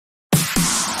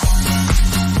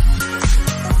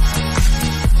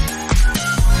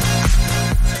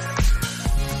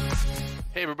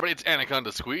it's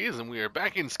Anaconda Squeeze, and we are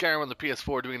back in Skyrim on the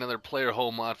PS4 doing another player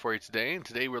home mod for you today. And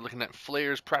today we're looking at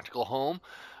Flayer's Practical Home.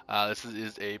 This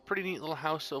is a pretty neat little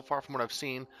house so far from what I've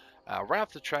seen. Right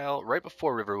off the trail, right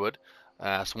before Riverwood.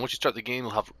 So once you start the game,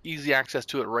 you'll have easy access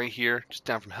to it right here, just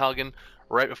down from Helgen,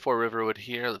 right before Riverwood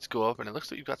here. Let's go up, and it looks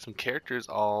like you've got some characters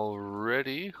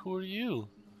already. Who are you?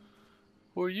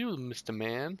 Who are you, Mr.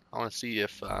 Man? I want to see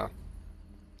if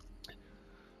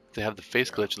they have the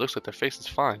face glitch. It looks like their face is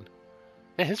fine.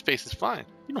 Yeah, his face is fine.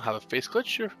 You don't have a face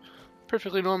glitch. You're a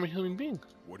perfectly normal human being.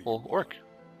 Well, orc.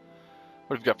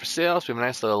 What have you got for sale? So we have a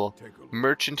nice little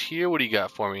merchant here. What do you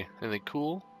got for me? Anything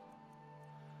cool?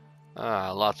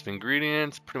 Lots of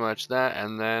ingredients, pretty much that,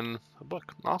 and then a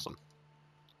book. Awesome.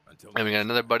 And we got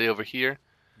another buddy over here.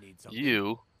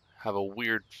 You have a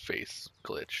weird face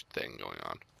glitch thing going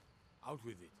on. Out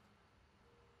with it.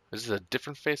 Is this a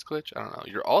different face glitch? I don't know.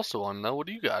 You're also on though. What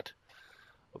do you got?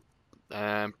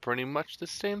 And pretty much the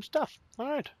same stuff.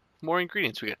 Alright. More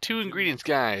ingredients. We got 2 ingredients,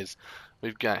 guys.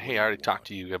 We've got, hey, I already talked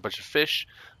to you. We got a bunch of fish.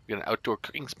 We got an outdoor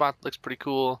cooking spot that looks pretty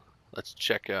cool. Let's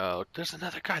check out. There's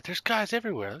another guy. There's guys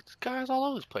everywhere. There's guys all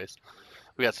over this place.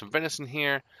 We got some venison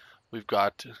here. We've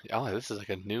got, oh, this is like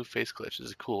a new face glitch. This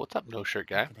is cool. What's up, no shirt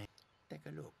guy? Take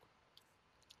a look.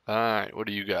 Alright, what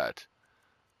do you got?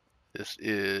 This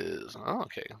is, oh,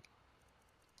 okay.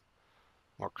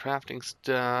 More crafting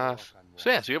stuff.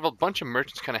 So yeah, so you have a bunch of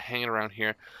merchants kind of hanging around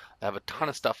here. They have a ton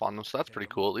of stuff on them, so that's pretty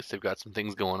cool. At least they've got some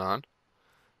things going on.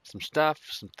 Some stuff,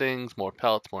 some things, more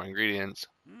pellets, more ingredients.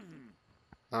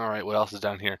 Alright, what else is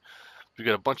down here? We've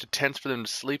got a bunch of tents for them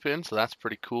to sleep in, so that's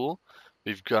pretty cool.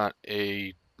 We've got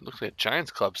a, looks like a giant's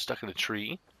club stuck in a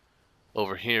tree.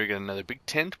 Over here we got another big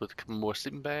tent with a couple more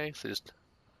sleeping bags. So just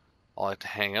all like to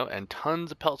hang out, and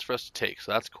tons of pellets for us to take,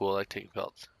 so that's cool. I like taking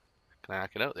pellets. Can I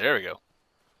knock it out? There we go.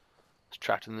 It's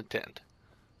trapped in the tent.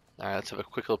 Alright, let's have a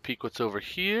quick little peek what's over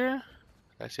here.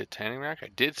 Did I see a tanning rack? I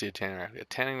did see a tanning rack. A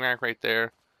tanning rack right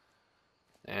there.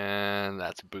 And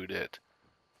that's about it.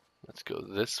 Let's go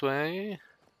this way.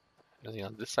 Anything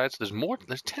on this side? So there's more.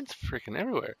 There's tents freaking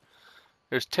everywhere.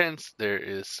 There's tents. There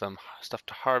is some stuff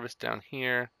to harvest down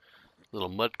here. Little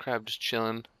mud crab just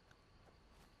chilling.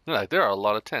 Like, there are a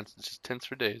lot of tents. It's just tents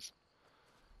for days.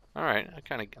 Alright,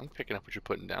 I'm picking up what you're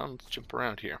putting down. Let's jump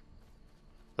around here.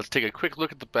 Let's take a quick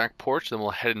look at the back porch, then we'll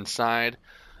head inside.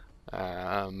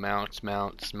 Mounts.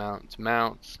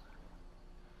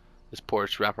 This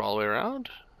porch wrap all the way around.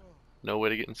 No way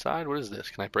to get inside. What is this?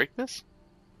 Can I break this?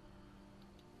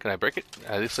 Can I break it?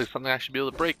 This looks like something I should be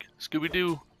able to break.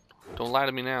 Scooby-Doo. Don't lie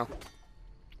to me now.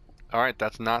 Alright,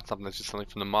 that's not something. That's just something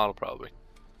from the model, probably.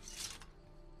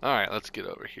 Alright, let's get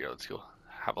over here. Let's go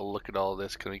have a look at all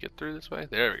this. Can we get through this way?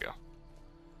 There we go.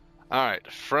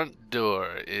 Alright, front door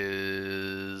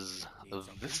is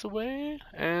this way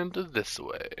and this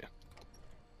way.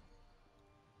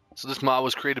 So this mod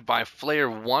was created by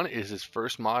Flayer 1. It is his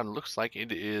first mod, and looks like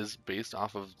it is based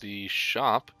off of the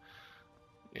shop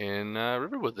in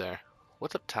Riverwood there.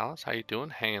 What's up, Talus? How you doing?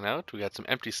 Hanging out. We got some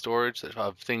empty storage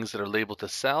of things that are labeled to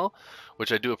sell,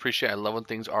 which I do appreciate. I love when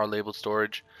things are labeled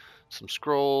storage. Some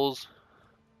scrolls.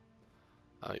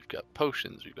 We've got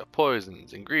potions. We've got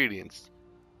poisons, ingredients.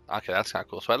 Okay, that's kind of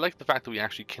cool. So I like the fact that we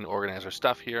actually can organize our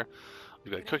stuff here.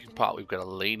 We've got a cooking pot. We've got a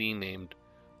lady named...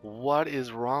 What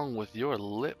is wrong with your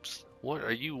lips? What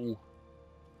are you...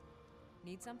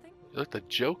 Need something? You look the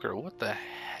Joker. What the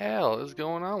hell is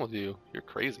going on with you? You're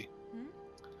crazy.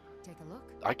 Take a look.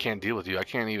 I can't deal with you. I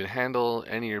can't even handle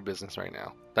any of your business right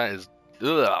now. That is...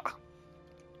 Ugh.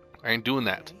 I ain't doing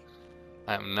that.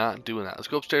 I am not doing that. Let's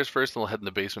go upstairs first, and we'll head in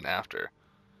the basement after.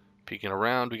 Peeking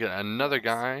around, we got another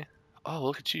guy. Oh,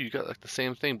 look at you. You got like the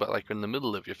same thing, but like in the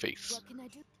middle of your face. What can I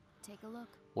do? Take a look.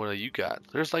 What do you got?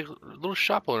 There's like little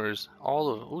shop owners. All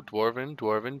of, oh,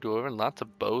 dwarven. Lots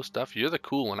of bow stuff. You're the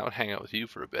cool one. I would hang out with you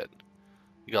for a bit.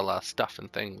 You got a lot of stuff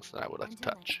and things that I would like to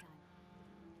touch.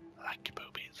 I like your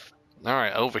boobies.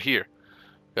 Alright, over here.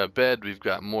 We've got a bed. We've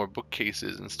got more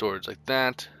bookcases and storage like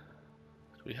that.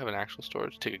 Do we have an actual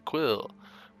storage? Take a quill.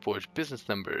 Forge business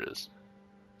numbers.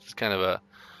 This is kind of a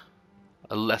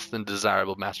less than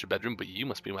desirable master bedroom, but you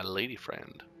must be my lady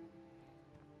friend.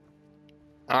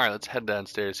 Alright, let's head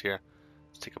downstairs here.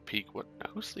 Let's take a peek.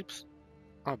 Who sleeps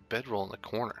on a bedroll in the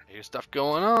corner? Here's stuff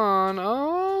going on.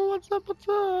 Oh, what's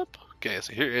up? Okay,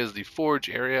 so here is the forge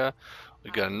area.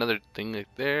 We've got another thing right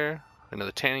there.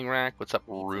 Another tanning rack. What's up,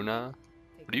 Runa?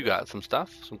 What do you got? Some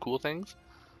stuff? Some cool things?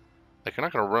 Like, you're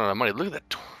not gonna run out of money. Look at that,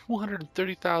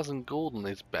 230,000 gold in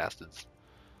these bastards.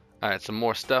 Alright, some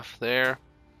more stuff there.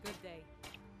 Good day.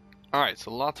 Alright,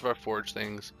 so lots of our forge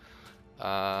things.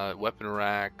 Weapon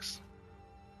racks.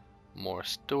 More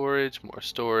storage,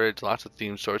 lots of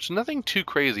theme storage. So nothing too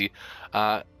crazy.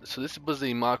 So this was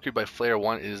the mod created by Flayer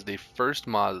 1. It is the first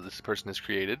mod that this person has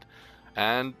created.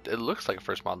 And it looks like a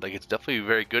first mod. Like, it's definitely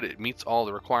very good. It meets all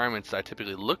the requirements that I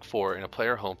typically look for in a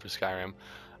player home for Skyrim.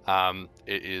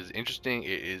 It is interesting.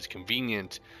 It is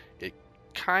convenient. It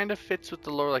kind of fits with the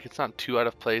lore. Like, it's not too out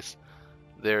of place.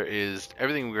 There is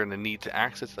everything we're going to need to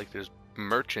access. Like, there's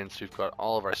merchants. We've got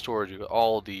all of our storage. We've got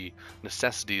all the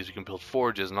necessities. We can build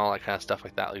forges and all that kind of stuff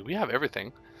like that. Like, we have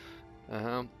everything.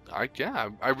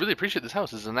 I really appreciate this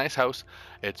house. It's a nice house.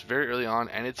 It's very early on,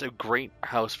 and it's a great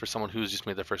house for someone who's just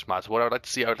made their first mod. So what I would like to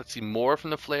see, I would like to see more from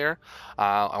the Flayer.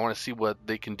 I want to see what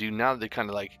they can do now that they've kind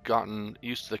of like gotten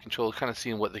used to the controls, kind of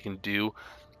seeing what they can do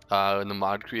in the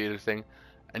mod creator thing,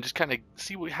 and just kind of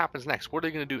see what happens next. What are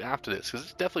they going to do after this? Because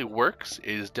this definitely works.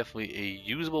 It is definitely a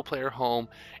usable player home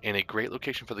and a great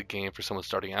location for the game for someone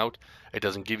starting out. It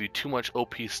doesn't give you too much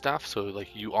OP stuff, so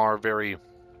like you are very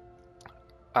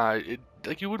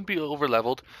like you wouldn't be over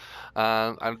leveled.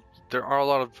 There are a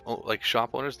lot of like shop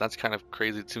owners. That's kind of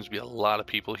crazy. It seems to be a lot of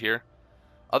people here.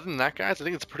 Other than that, guys, I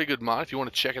think it's a pretty good mod. If you want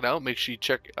to check it out, make sure you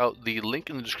check out the link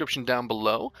in the description down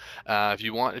below. If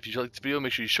you like this video,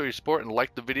 make sure you show your support and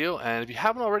like the video. And if you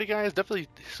haven't already, guys, definitely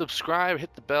subscribe,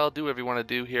 hit the bell, do whatever you want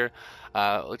to do here.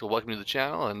 I'd like to welcome you to the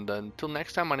channel. And until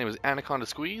next time, my name is Anaconda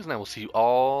Squeeze, and I will see you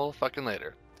all fucking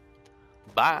later.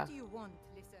 Bye.